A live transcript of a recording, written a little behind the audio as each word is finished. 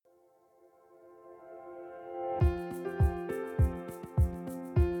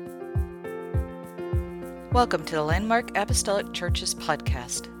Welcome to the Landmark Apostolic Church's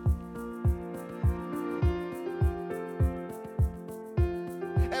podcast.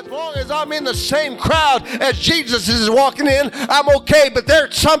 As long as I'm in the same crowd as Jesus is walking in, I'm okay. But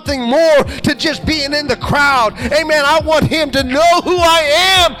there's something more to just being in the crowd. Amen. I want him to know who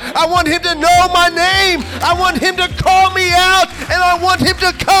I am. I want him to know my name. I want him to call me out. And I want him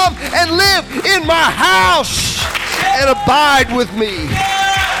to come and live in my house and abide with me.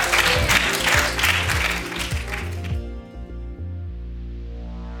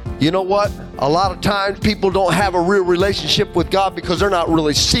 You know what? A lot of times people don't have a real relationship with God because they're not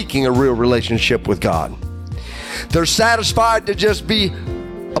really seeking a real relationship with God. They're satisfied to just be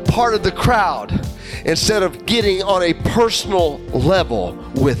a part of the crowd instead of getting on a personal level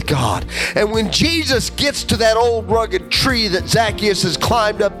with God. And when Jesus gets to that old rugged tree that Zacchaeus has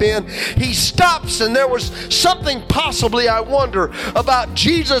climbed up in, he stops, and there was something possibly, I wonder, about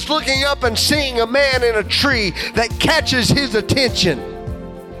Jesus looking up and seeing a man in a tree that catches his attention.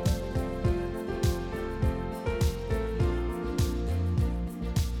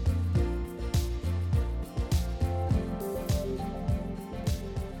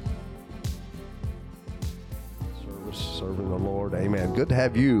 Serving the Lord. Amen. Good to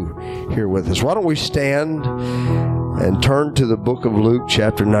have you here with us. Why don't we stand and turn to the book of Luke,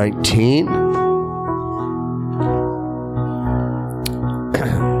 chapter 19.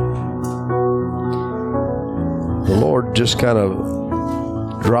 The Lord just kind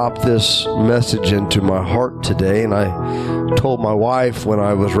of dropped this message into my heart today, and I told my wife when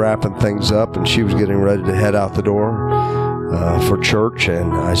I was wrapping things up and she was getting ready to head out the door for church,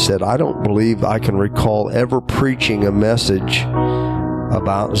 and I said, I don't believe I can recall ever preaching a message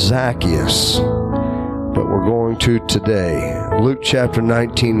about Zacchaeus, but we're going to today. Luke chapter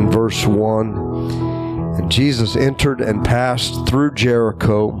 19, verse 1. And Jesus entered and passed through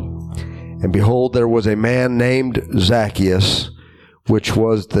Jericho, and behold, there was a man named Zacchaeus, which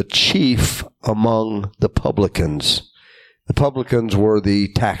was the chief among the publicans. The publicans were the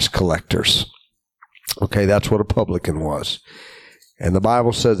tax collectors. Okay, that's what a publican was. And the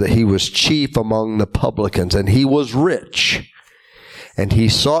Bible says that he was chief among the publicans, and he was rich. And he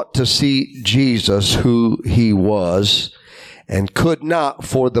sought to see Jesus, who he was, and could not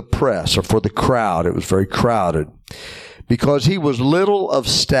for the press or for the crowd. It was very crowded, because he was little of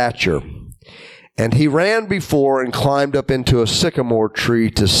stature. And he ran before and climbed up into a sycamore tree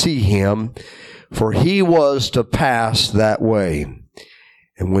to see him, for he was to pass that way.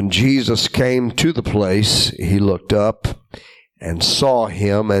 And when Jesus came to the place, he looked up and saw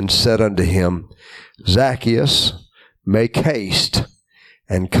him and said unto him, Zacchaeus, make haste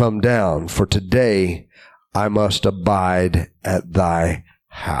and come down, for today I must abide at thy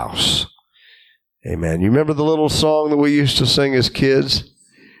house. Amen. You remember the little song that we used to sing as kids?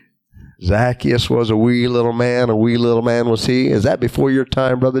 Zacchaeus was a wee little man was he. Is that before your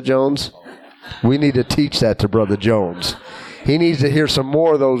time, Brother Jones? We need to teach that to Brother Jones. He needs to hear some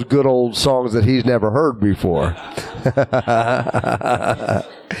more of those good old songs that he's never heard before.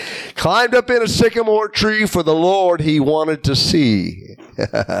 Climbed up in a sycamore tree for the Lord he wanted to see.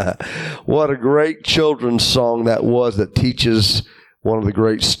 What a great children's song that was, that teaches one of the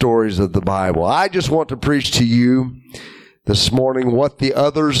great stories of the Bible. I just want to preach to you this morning what the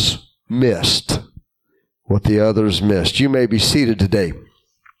others missed. What the others missed. You may be seated today.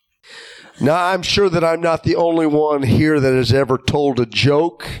 Now, I'm sure that I'm not the only one here that has ever told a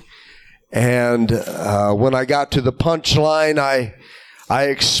joke. And when I got to the punchline, I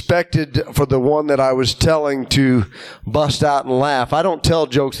expected for the one that I was telling to bust out and laugh. I don't tell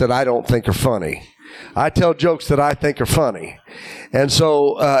jokes that I don't think are funny. I tell jokes that I think are funny. And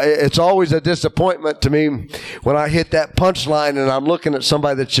so it's always a disappointment to me when I hit that punchline and I'm looking at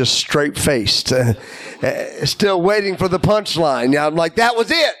somebody that's just straight-faced, still waiting for the punchline. I'm like, that was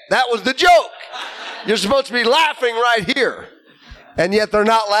it. That was the joke. You're supposed to be laughing right here. And yet they're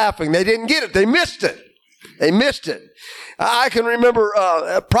not laughing. They didn't get it. They missed it. They missed it. I can remember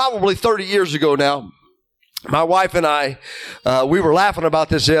probably 30 years ago now, my wife and I, we were laughing about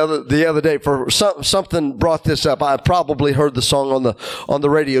this the other day. For something brought this up. I probably heard the song on the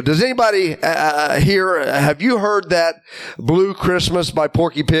radio. Does anybody here, have you heard that Blue Christmas by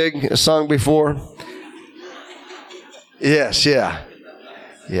Porky Pig sung before? Yes, yeah.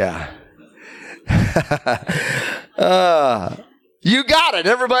 You got it.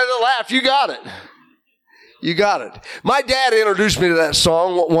 Everybody that laughed, you got it. You got it. My dad introduced me to that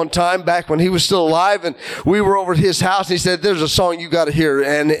song one time back when he was still alive, and we were over at his house, and he said, there's a song you got to hear.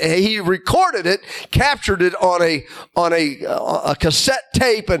 And he recorded it, captured it on a cassette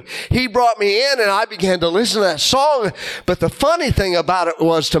tape, and he brought me in, and I began to listen to that song. But the funny thing about it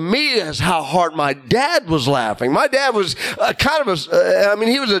was, to me, is how hard my dad was laughing. My dad was kind of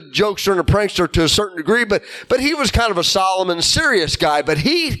he was a jokester and a prankster to a certain degree, but he was kind of a solemn and serious guy. But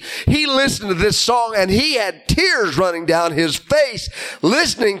he listened to this song, and he had tears running down his face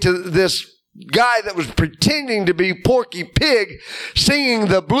listening to this guy that was pretending to be Porky Pig singing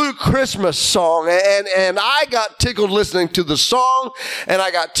the Blue Christmas song. And I got tickled listening to the song, and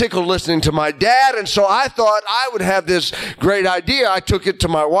I got tickled listening to my dad. And so I thought I would have this great idea. I took it to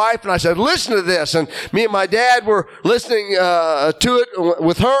my wife, and I said, listen to this. And me and my dad were listening to it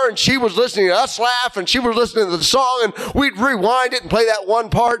with her, and she was listening to us laugh, and she was listening to the song, and we'd rewind it and play that one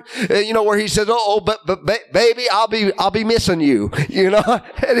part, where he says, but baby, I'll be missing you,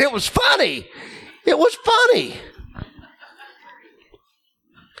 and it was funny. It was funny.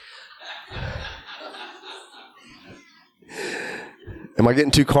 Am I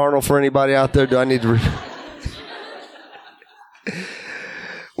getting too carnal for anybody out there? Do I need to...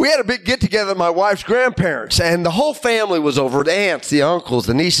 We had a big get-together with my wife's grandparents, and the whole family was over. The aunts, the uncles,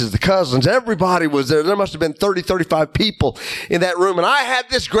 the nieces, the cousins, everybody was there. There must have been 30, 35 people in that room, and I had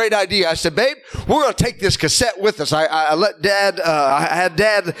this great idea. I said, babe, we're going to take this cassette with us. I let Dad, I had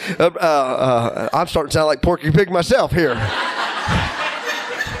Dad, I'm starting to sound like Porky Pig myself here.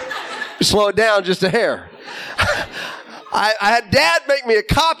 Slow it down just a hair. I had Dad make me a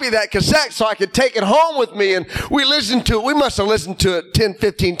copy of that cassette so I could take it home with me, and we listened to it. We must have listened to it 10,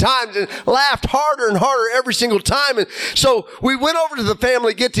 15 times and laughed harder and harder every single time. And so we went over to the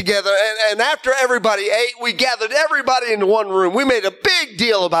family get-together, and after everybody ate, we gathered everybody into one room. We made a big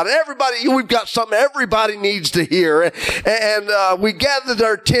deal about it. We've got something everybody needs to hear. And we gathered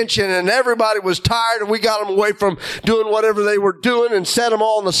their attention, and everybody was tired, and we got them away from doing whatever they were doing and set them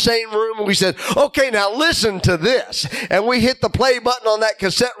all in the same room. And we said, okay, now listen to this. And we hit the play button on that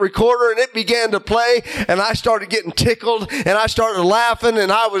cassette recorder, and it began to play, and I started getting tickled, and I started laughing,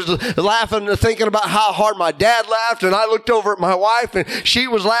 and I was laughing and thinking about how hard my dad laughed, and I looked over at my wife, and she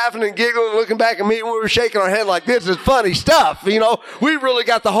was laughing and giggling and looking back at me, and we were shaking our head like, this is funny stuff. We really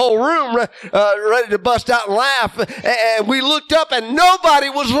got the whole room ready to bust out and laugh, and we looked up, and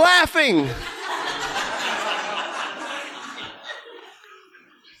nobody was laughing.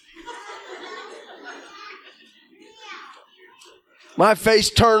 My face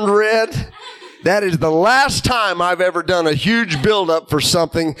turned red. That is the last time I've ever done a huge build-up for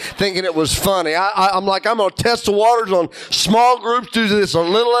something thinking it was funny. I'm going to test the waters on small groups, do this a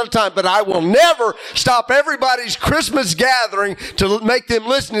little at a time, but I will never stop everybody's Christmas gathering to make them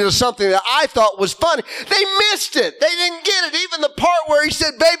listen to something that I thought was funny. They missed it. They didn't get it. Even the part where he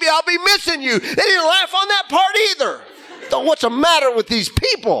said, baby, I'll be missing you. They didn't laugh on that part either. So what's the matter with these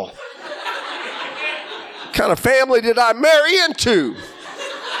people? What kind of family did I marry into?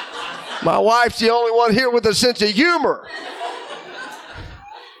 My wife's the only one here with a sense of humor.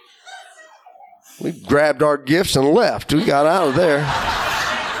 We grabbed our gifts and left. We got out of there.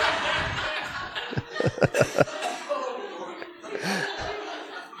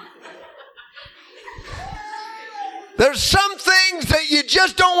 There's some things that you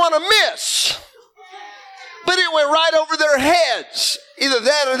just don't want to miss. But it went right over their heads. Either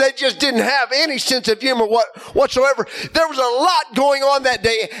that or they just didn't have any sense of humor whatsoever. There was a lot going on that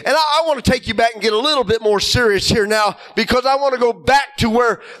day. And I want to take you back and get a little bit more serious here now, because I want to go back to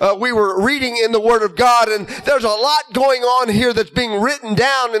where we were reading in the Word of God. And there's a lot going on here that's being written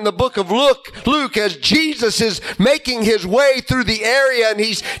down in the book of Luke as Jesus is making his way through the area, and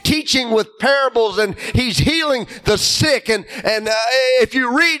he's teaching with parables, and he's healing the sick. And if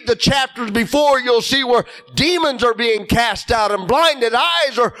you read the chapters before, you'll see where demons are being cast out, and blinded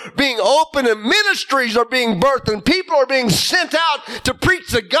eyes are being opened, and ministries are being birthed, and people are being sent out to preach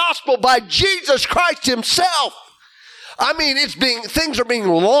the gospel by Jesus Christ himself. I mean, things are being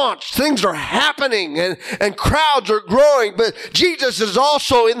launched, things are happening, and crowds are growing, but Jesus is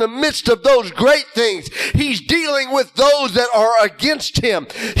also in the midst of those great things. He's dealing with those that are against him.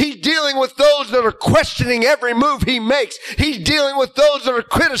 He's dealing with those that are questioning every move he makes. He's dealing with those that are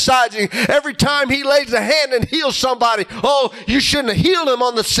criticizing every time he lays a hand and heals somebody. Oh, you shouldn't have healed him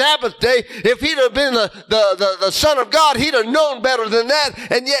on the Sabbath day. If he'd have been the Son of God, he'd have known better than that.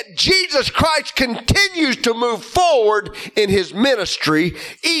 And yet Jesus Christ continues to move forward in his ministry,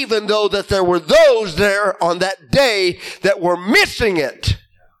 even though that there were those there on that day that were missing it.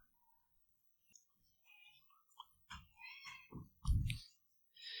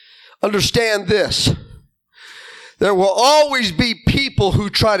 Understand this. There will always be people who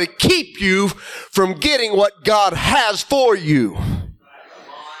try to keep you from getting what God has for you.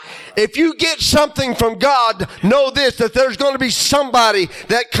 If you get something from God, know this, that there's going to be somebody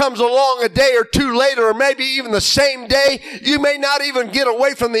that comes along a day or two later, or maybe even the same day. You may not even get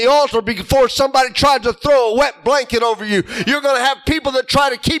away from the altar before somebody tries to throw a wet blanket over you. You're going to have people that try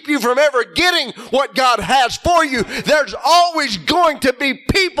to keep you from ever getting what God has for you. There's always going to be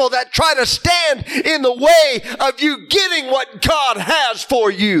people that try to stand in the way of you getting what God has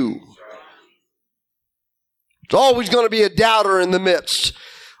for you. There's always going to be a doubter in the midst.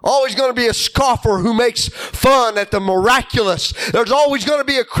 Always going to be a scoffer who makes fun at the miraculous. There's always going to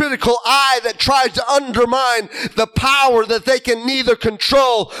be a critical eye that tries to undermine the power that they can neither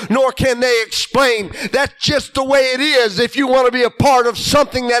control nor can they explain. That's just the way it is if you want to be a part of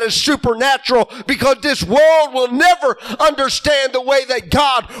something that is supernatural, because this world will never understand the way that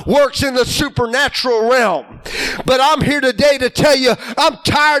God works in the supernatural realm. But I'm here today to tell you, I'm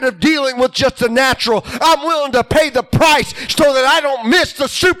tired of dealing with just the natural. I'm willing to pay the price so that I don't miss the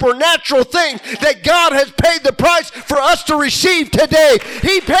supernatural things that God has paid the price for us to receive today.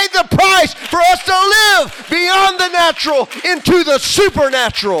 He paid the price for us to live beyond the natural into the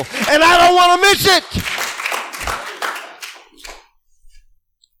supernatural. And I don't want to miss it.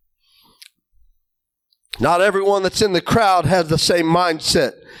 Not everyone that's in the crowd has the same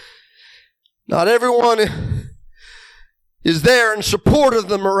mindset. Not everyone is there in support of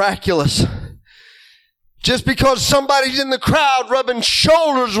the miraculous. Just because somebody's in the crowd rubbing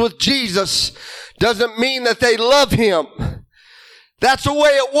shoulders with Jesus doesn't mean that they love him. That's the way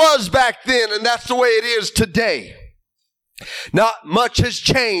it was back then, and that's the way it is today. Not much has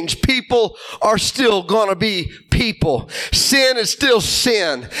changed. People are still going to be people. Sin is still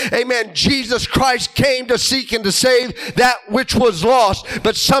sin. Amen. Jesus Christ came to seek and to save that which was lost.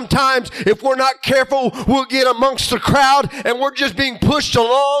 But sometimes, if we're not careful, we'll get amongst the crowd and we're just being pushed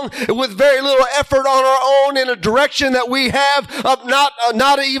along with very little effort on our own in a direction that we have of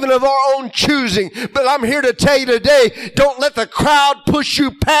not even of our own choosing. But I'm here to tell you today, don't let the crowd push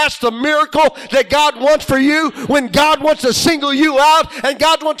you past the miracle that God wants for you. When God wants to single you out, and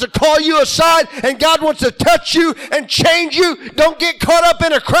God wants to call you aside, and God wants to touch you and change you, don't get caught up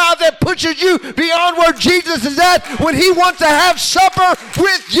in a crowd that pushes you beyond where Jesus is at when he wants to have supper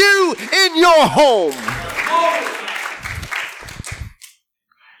with you in your home.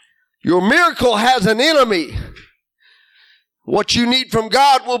 Your miracle has an enemy. What you need from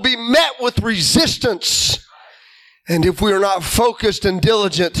God will be met with resistance. And if we are not focused and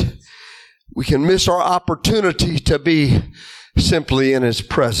diligent, we can miss our opportunity to be simply in his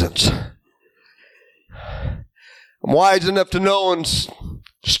presence. I'm wise enough to know and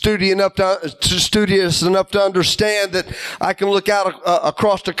studious enough to understand that I can look out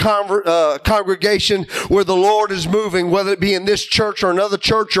across the congregation where the Lord is moving, whether it be in this church or another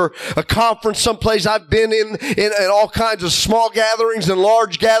church or a conference someplace. I've been in all kinds of small gatherings and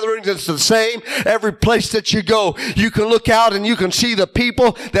large gatherings. It's the same every place that you go. You can look out and you can see the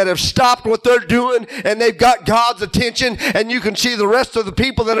people that have stopped what they're doing and they've got God's attention, and you can see the rest of the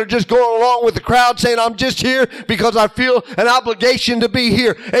people that are just going along with the crowd saying, I'm just here because I feel an obligation to be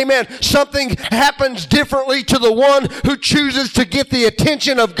here. Amen. Something happens differently to the one who chooses to get the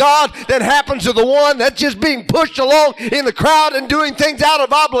attention of God than happens to the one that's just being pushed along in the crowd and doing things out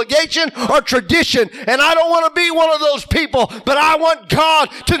of obligation or tradition. And I don't want to be one of those people, but I want God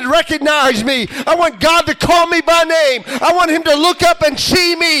to recognize me. I want God to call me by name. I want him to look up and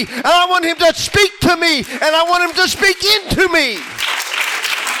see me. And I want him to speak to me. And I want him to speak into me.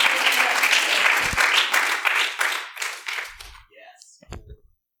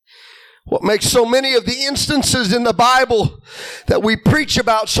 What makes so many of the instances in the Bible that we preach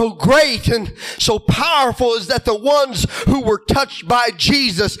about so great and so powerful is that the ones who were touched by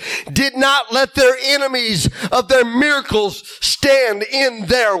Jesus did not let their enemies of their miracles stand in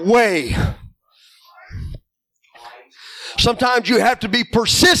their way. Sometimes you have to be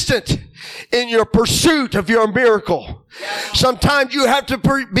persistent in your pursuit of your miracle. Sometimes you have to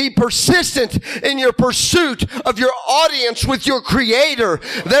be persistent in your pursuit of your audience with your Creator.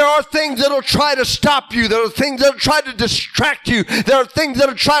 There are things that will try to stop you. There are things that will try to distract you. There are things that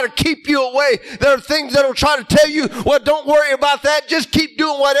will try to keep you away. There are things that will try to tell you, well, don't worry about that. Just keep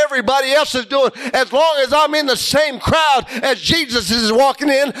doing what everybody else is doing. As long as I'm in the same crowd as Jesus is walking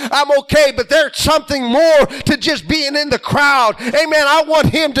in, I'm okay. But there's something more to just being in the crowd. Amen. I want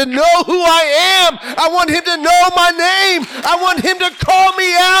him to know who I am. I want him to know my name. I want him to call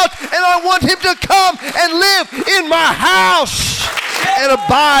me out, and I want him to come and live in my house and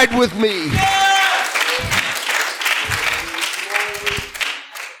abide with me.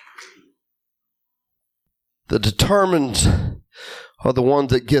 The determined are the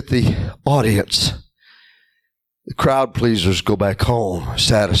ones that get the audience. The crowd pleasers go back home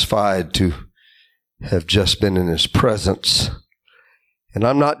satisfied to have just been in His presence. And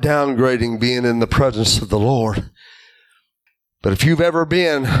I'm not downgrading being in the presence of the Lord. But if you've ever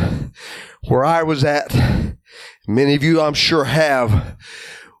been where I was at, many of you I'm sure have,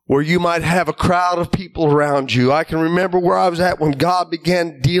 where you might have a crowd of people around you. I can remember where I was at when God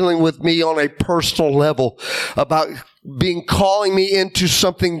began dealing with me on a personal level about calling me into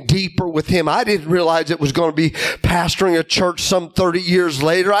something deeper with Him. I didn't realize it was going to be pastoring a church some 30 years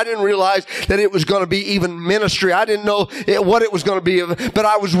later. I didn't realize that it was going to be even ministry. I didn't know what it was going to be, but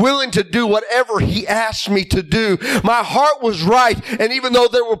I was willing to do whatever He asked me to do. My heart was right, and even though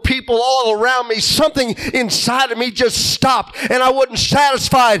there were people all around me, something inside of me just stopped, and I wasn't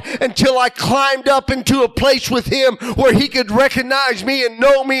satisfied until I climbed up into a place with Him where He could recognize me and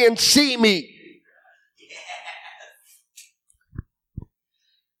know me and see me.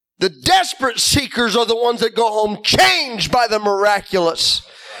 The desperate seekers are the ones that go home changed by the miraculous,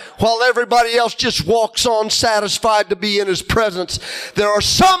 while everybody else just walks on satisfied to be in His presence. There are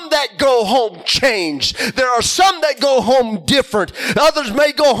some that go home changed. There are some that go home different. Others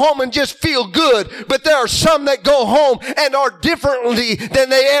may go home and just feel good, but there are some that go home and are differently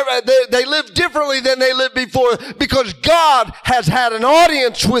than they live differently than they lived before, because God has had an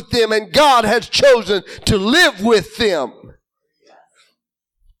audience with them and God has chosen to live with them.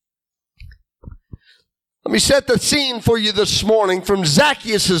 Let me set the scene for you this morning from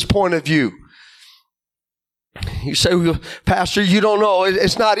Zacchaeus' point of view. You say, well, Pastor, you don't know.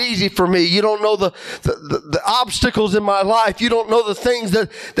 It's not easy for me. You don't know the obstacles in my life. You don't know the things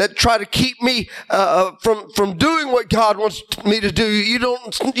that try to keep me from doing what God wants me to do. You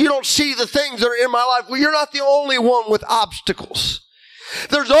don't see the things that are in my life. Well, you're not the only one with obstacles.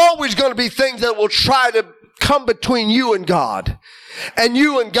 There's always going to be things that will try to come between you and God, and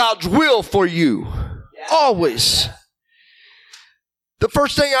you and God's will for you. Always. The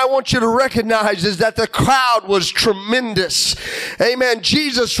first thing I want you to recognize is that the crowd was tremendous. Amen.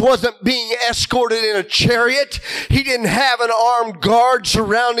 Jesus wasn't being escorted in a chariot. He didn't have an armed guard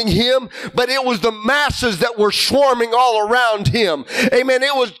surrounding Him, but it was the masses that were swarming all around Him. Amen.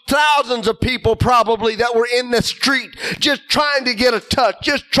 It was thousands of people probably that were in the street just trying to get a touch,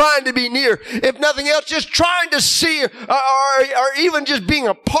 just trying to be near. If nothing else, just trying to see or even just being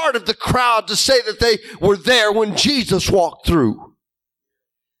a part of the crowd to say that they were there when Jesus walked through.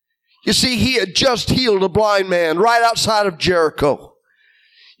 You see, He had just healed a blind man right outside of Jericho.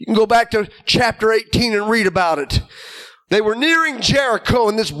 You can go back to chapter 18 and read about it. They were nearing Jericho,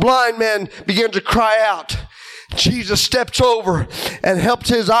 and this blind man began to cry out. Jesus steps over and helps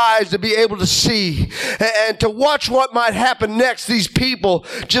his eyes to be able to see and to watch what might happen next. These people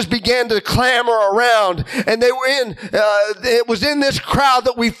just began to clamor around, and they were it was in this crowd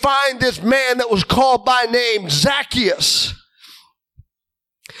that we find this man that was called by name Zacchaeus.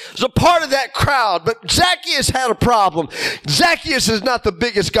 Was a part of that crowd, but Zacchaeus had a problem. Zacchaeus is not the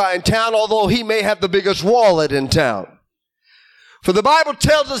biggest guy in town, although he may have the biggest wallet in town. For the Bible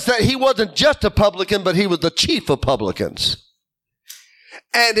tells us that he wasn't just a publican, but he was the chief of publicans.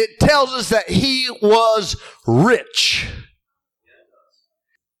 And it tells us that he was rich.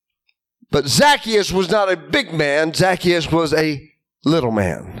 But Zacchaeus was not a big man. Zacchaeus was a little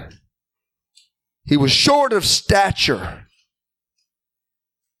man. He was short of stature.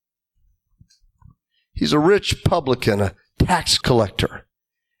 He's a rich publican, a tax collector.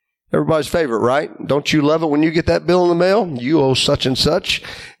 Everybody's favorite, right? Don't you love it when you get that bill in the mail? You owe such and such.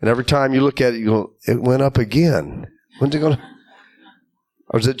 And every time you look at it, you go, it went up again. When's it going to?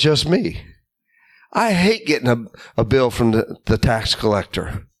 Or is it just me? I hate getting a bill from the tax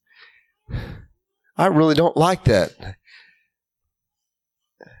collector. I really don't like that.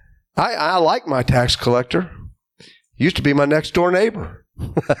 I like my tax collector. Used to be my next door neighbor.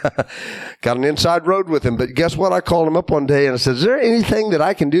 Got an inside road with him, but guess what? I called him up one day and I said, is there anything that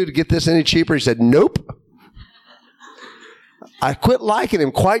I can do to get this any cheaper? He said, nope. I quit liking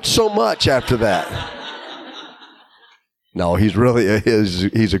him quite so much after that. No, he's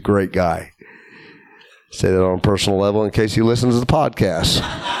a great guy. Say that on a personal level in case he listens to the podcast.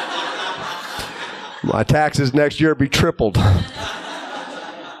 My taxes next year be tripled.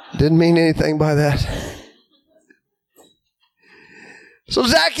 Didn't mean anything by that. So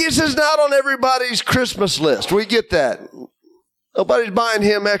Zacchaeus is not on everybody's Christmas list. We get that. Nobody's buying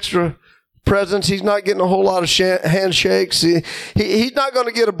him extra presents. He's not getting a whole lot of handshakes. He's not going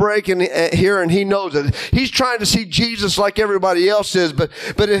to get a break here, and he knows it. He's trying to see Jesus like everybody else is, but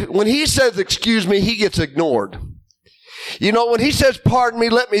when he says, excuse me, he gets ignored. You know, when he says, pardon me,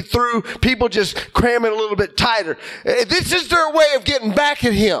 let me through, people just cram it a little bit tighter. This is their way of getting back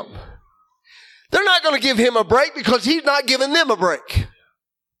at him. They're not going to give him a break because he's not giving them a break.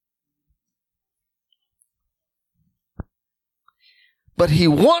 But he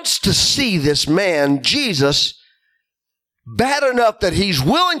wants to see this man, Jesus, bad enough that he's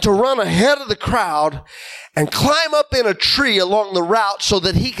willing to run ahead of the crowd and climb up in a tree along the route so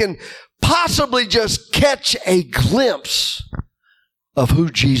that he can possibly just catch a glimpse of who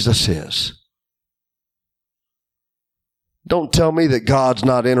Jesus is. Don't tell me that God's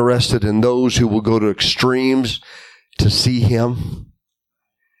not interested in those who will go to extremes to see him.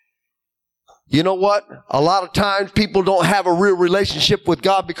 You know what? A lot of times people don't have a real relationship with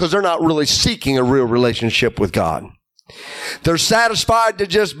God because they're not really seeking a real relationship with God. They're satisfied to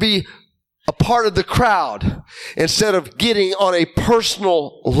just be a part of the crowd instead of getting on a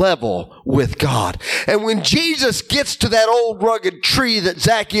personal level with God. And when Jesus gets to that old rugged tree that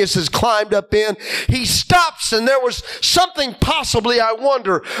Zacchaeus has climbed up in, he stops, and there was something possibly, I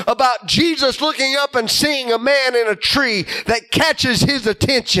wonder, about Jesus looking up and seeing a man in a tree that catches his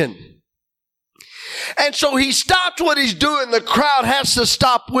attention. And so he stopped what he's doing. The crowd has to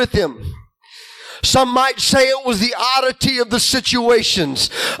stop with him. Some might say it was the oddity of the situations.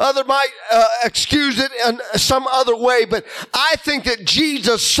 Others might excuse it in some other way. But I think that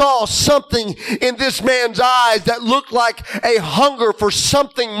Jesus saw something in this man's eyes that looked like a hunger for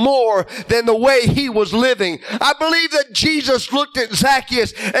something more than the way he was living. I believe that Jesus looked at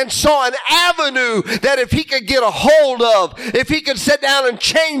Zacchaeus and saw an avenue that if he could get a hold of, if he could sit down and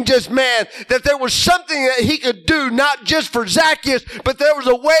change this man, that there was something that he could do, not just for Zacchaeus, but there was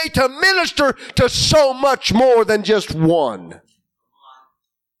a way to minister to so much more than just one.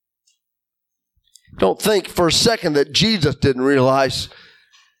 Don't think for a second that Jesus didn't realize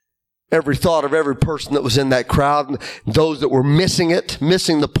every thought of every person that was in that crowd, and those that were missing it,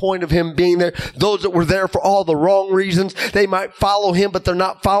 missing the point of him being there, those that were there for all the wrong reasons. They might follow him, but they're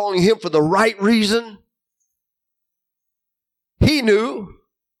not following him for the right reason. He knew.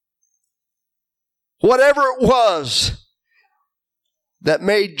 Whatever it was that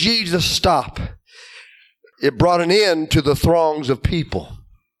made Jesus stop, it brought an end to the throngs of people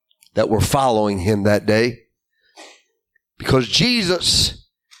that were following him that day. Because Jesus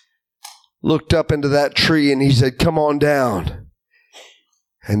looked up into that tree and he said, come on down.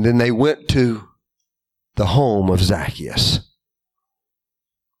 And then they went to the home of Zacchaeus.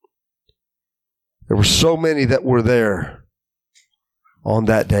 There were so many that were there on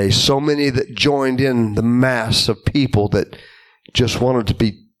that day. So many that joined in the mass of people that just wanted to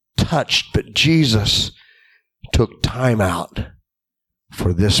be touched. But Jesus took time out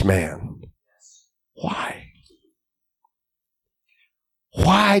for this man. Why?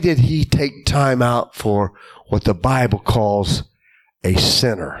 Why did he take time out for what the Bible calls a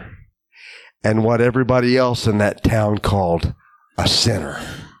sinner and what everybody else in that town called a sinner?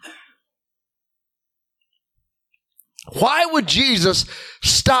 Why would Jesus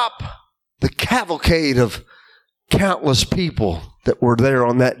stop the cavalcade of countless people that were there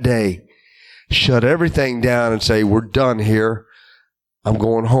on that day, shut everything down and say, we're done here. I'm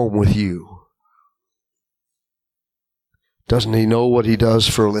going home with you? Doesn't he know what he does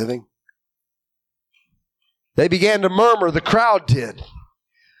for a living? They began to murmur. The crowd did.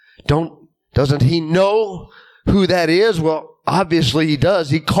 Doesn't he know who that is? Well, obviously he does.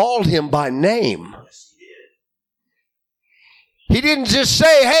 He called him by name. He didn't just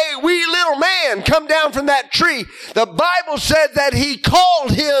say, hey, wee little man, come down from that tree. The Bible said that he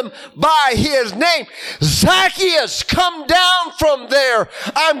called him by his name. Zacchaeus, come down from there.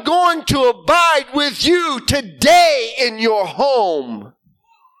 I'm going to abide with you today in your home.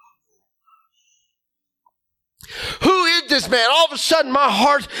 Who is this man? All of a sudden, my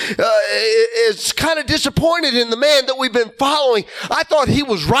heart is kind of disappointed in the man that we've been following. I thought he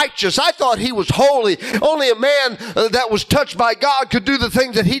was righteous. I thought he was holy. Only a man that was touched by God could do the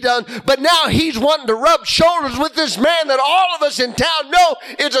things that he done. But now he's wanting to rub shoulders with this man that all of us in town know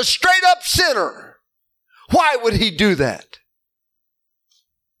is a straight up sinner. Why would he do that?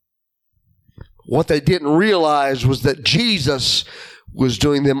 What they didn't realize was that Jesus was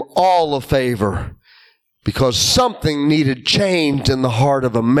doing them all a favor, because something needed changed in the heart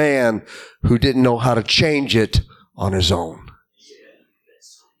of a man who didn't know how to change it on his own.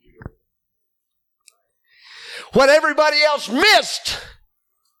 What everybody else missed,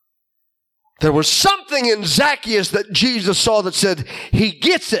 there was something in Zacchaeus that Jesus saw that said, he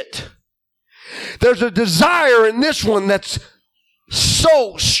gets it. There's a desire in this one that's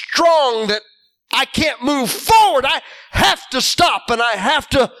so strong that I can't move forward. I have to stop, and I have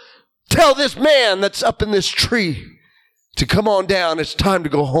to tell this man that's up in this tree to come on down. It's time to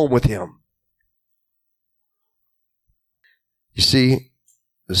go home with him. You see,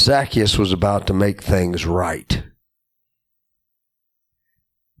 Zacchaeus was about to make things right.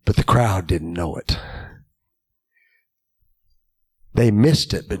 But the crowd didn't know it. They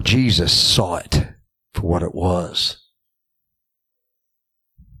missed it, but Jesus saw it for what it was.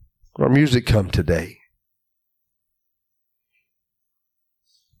 Our music come today.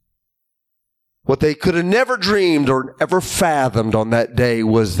 What they could have never dreamed or ever fathomed on that day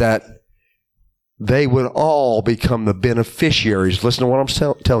was that they would all become the beneficiaries. Listen to what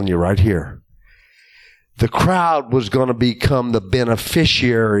I'm telling you right here. The crowd was going to become the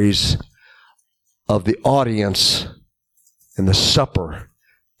beneficiaries of the audience and the supper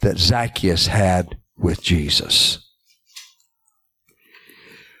that Zacchaeus had with Jesus.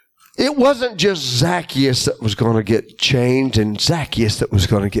 It wasn't just Zacchaeus that was going to get changed and Zacchaeus that was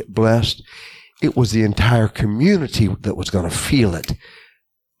going to get blessed. It was the entire community that was going to feel it.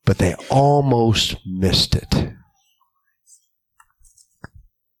 But they almost missed it.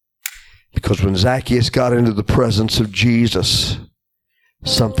 Because when Zacchaeus got into the presence of Jesus,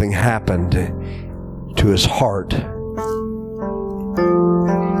 something happened to his heart.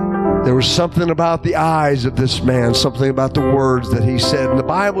 There was something about the eyes of this man, something about the words that he said. And the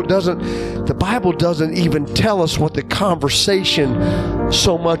Bible doesn't even tell us what the conversation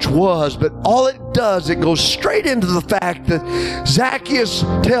so much was, but all it does, it goes straight into the fact that Zacchaeus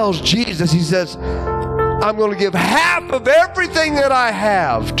tells Jesus, he says, I'm going to give half of everything that I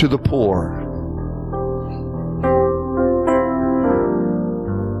have to the poor.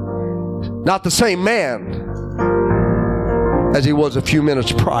 Not the same man as he was a few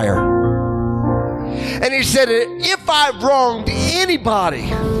minutes prior. And he said, if I've wronged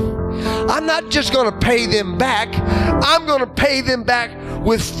anybody, I'm not just going to pay them back. I'm going to pay them back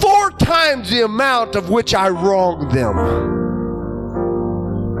with 4 times the amount of which I wronged them.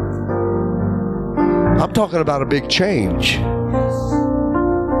 I'm talking about a big change.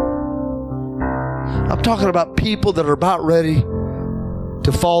 I'm talking about people that are about ready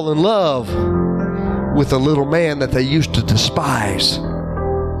to fall in love with a little man that they used to despise.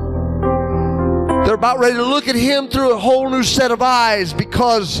 They're about ready to look at him through a whole new set of eyes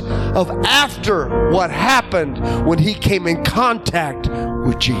because of after what happened when he came in contact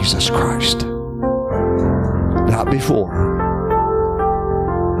with Jesus Christ. Not before,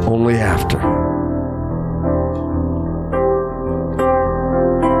 only after.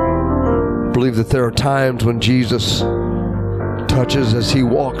 I believe that there are times when Jesus touches as he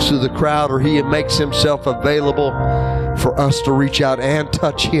walks through the crowd, or he makes himself available for us to reach out and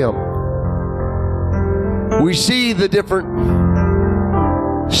touch him. We see the different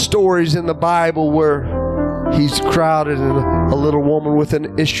stories in the Bible where he's crowded and a little woman with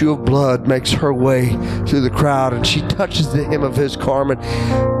an issue of blood makes her way through the crowd and she touches the hem of his garment.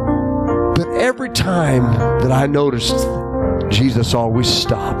 But every time that I noticed, Jesus always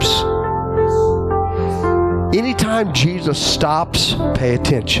stops. Anytime Jesus stops, pay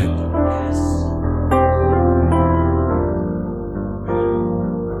attention.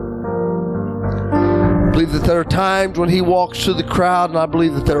 I believe that there are times when he walks through the crowd, and I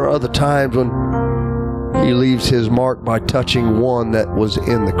believe that there are other times when he leaves his mark by touching one that was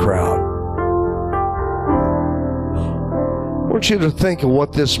in the crowd. I want you to think of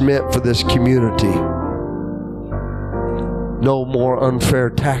what this meant for this community. No more unfair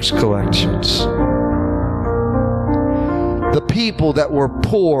tax collections. The people that were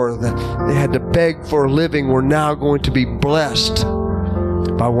poor, that they had to beg for a living, were now going to be blessed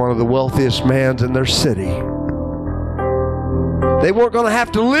by one of the wealthiest men in their city. They weren't going to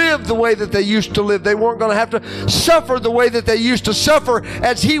have to live the way that they used to live. They weren't going to have to suffer the way that they used to suffer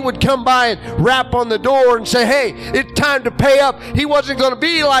as he would come by and rap on the door and say, hey, it's time to pay up. He wasn't going to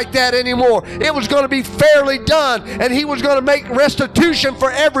be like that anymore. It was going to be fairly done, and he was going to make restitution for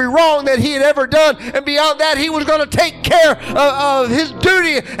every wrong that he had ever done. And beyond that, he was going to take care of his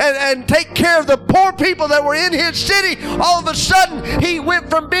duty and take care of the poor people that were in his city. All of a sudden, he went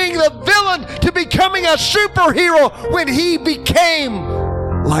from being the villain to becoming a superhero when he became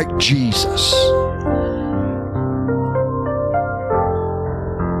like Jesus.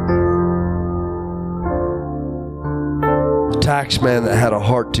 The tax man that had a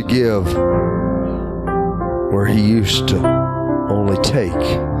heart to give where he used to only take.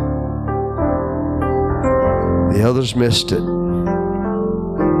 The others missed it.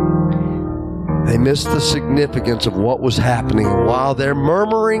 They missed the significance of what was happening. While they're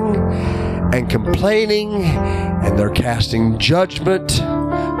murmuring and complaining and they're casting judgment,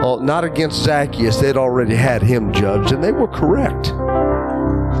 well, not against Zacchaeus. They'd already had him judged, and they were correct.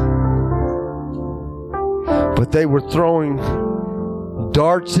 but they were throwing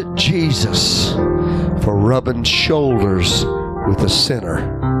darts at Jesus for rubbing shoulders with a sinner.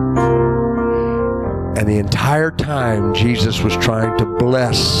 And the entire time, Jesus was trying to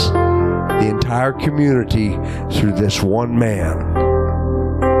bless the entire community through this one man.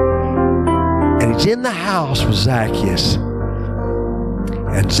 And he's in the house with Zacchaeus.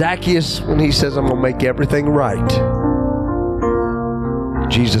 And Zacchaeus, when he says, I'm going to make everything right,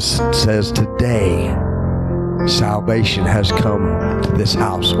 Jesus says, today, salvation has come to this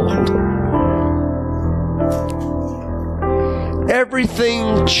household.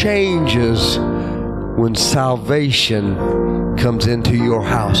 Everything changes when salvation comes into your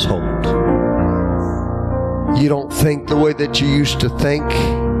household. You don't think the way that you used to think.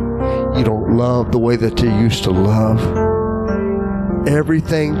 You don't love the way that you used to love.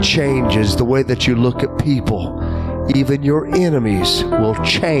 Everything changes. The way that you look at people, even your enemies, will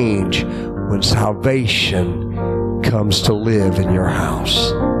change when salvation comes to live in your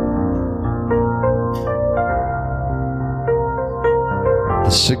house. The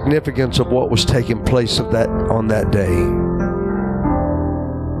significance of what was taking place on that day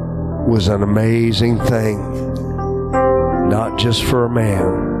was an amazing thing, not just for a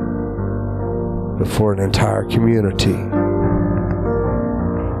man, but for an entire community.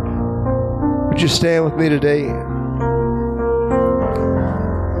 Would you stand with me today?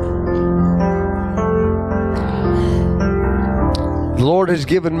 The Lord has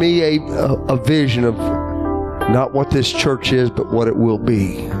given me a vision of not what this church is, but what it will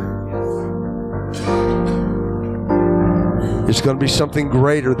be. It's going to be something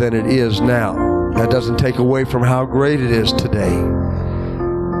greater than it is now. That doesn't take away from how great it is today.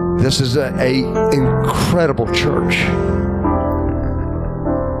 This is an incredible church.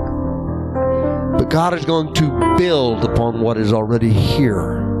 But God is going to build upon what is already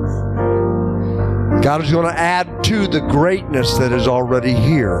here. God is going to add to the greatness that is already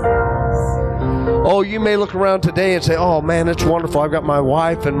here. Oh, you may look around today and say, oh man, it's wonderful. I've got my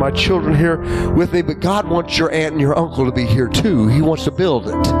wife and my children here with me, but God wants your aunt and your uncle to be here too. He wants to build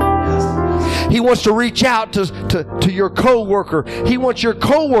it. He wants to reach out to your co-worker. He wants your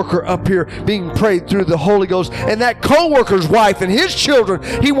co-worker up here being prayed through the Holy Ghost. And that co-worker's wife and his children,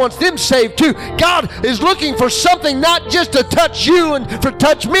 he wants them saved too. God is looking for something not just to touch you and for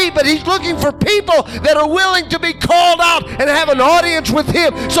touch me, but he's looking for people that are willing to be called out and have an audience with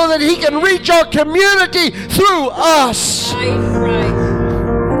him so that he can reach our community through us. Right.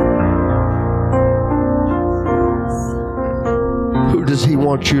 Who does he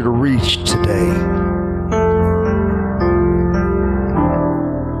want you to reach today?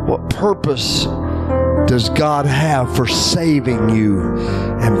 What purpose does God have for saving you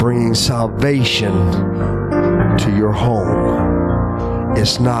and bringing salvation to your home?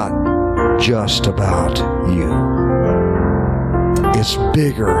 It's not just about you. It's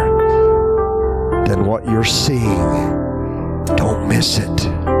bigger than what you're seeing. Don't miss it.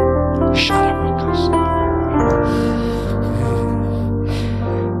 Shut up.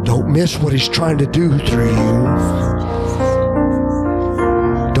 Don't miss what he's trying to do through you.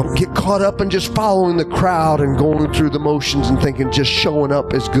 Don't get caught up in just following the crowd and going through the motions and thinking just showing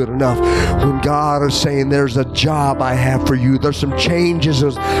up is good enough. When God is saying there's a job I have for you, there's some changes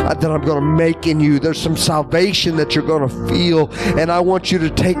that I'm going to make in you, there's some salvation that you're going to feel, and I want you to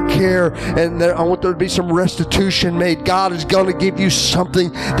take care, and I want there to be some restitution made. God is going to give you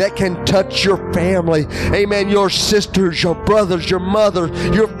something that can touch your family. Amen. Your sisters, your brothers, your mother,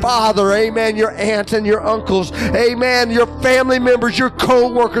 your father. Amen. Your aunts and your uncles. Amen. Your family members, your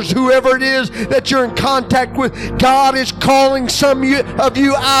co-workers, whoever it is that you're in contact with. God is calling some of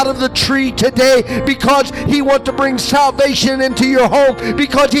you out of the tree today because he wants to bring salvation into your home,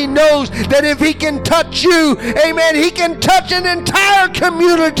 because he knows that if he can touch you, amen, he can touch an entire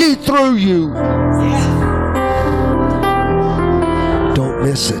community through you. Don't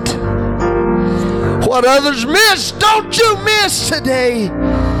miss it. What others miss, don't you miss today.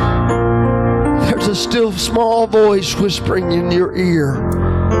 There's a still small voice whispering in your ear.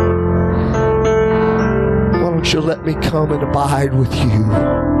 Why don't you let me come and abide with you?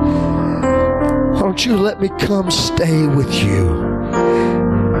 Why don't you let me come stay with you?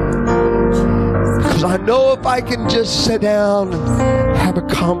 Because I know if I can just sit down and have a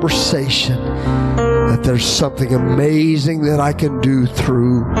conversation, that there's something amazing that I can do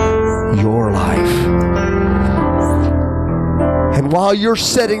through your life. And while you're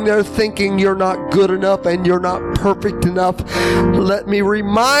sitting there thinking you're not good enough and you're not perfect enough, let me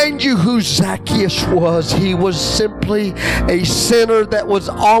remind you who Zacchaeus was. He was simply a sinner that was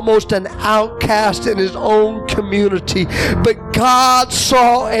almost an outcast in his own community. But God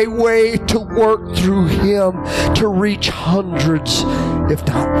saw a way to work through him to reach hundreds, if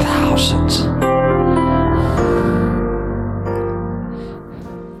not thousands.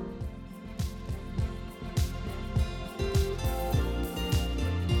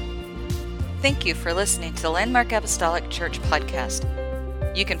 Thank you for listening to the Landmark Apostolic Church podcast.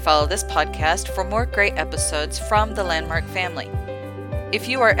 You can follow this podcast for more great episodes from the Landmark family. If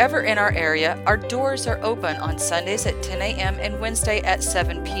you are ever in our area, our doors are open on Sundays at 10 a.m. and Wednesday at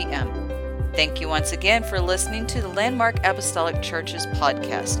 7 p.m. Thank you once again for listening to the Landmark Apostolic Church's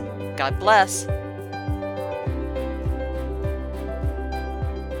podcast. God bless.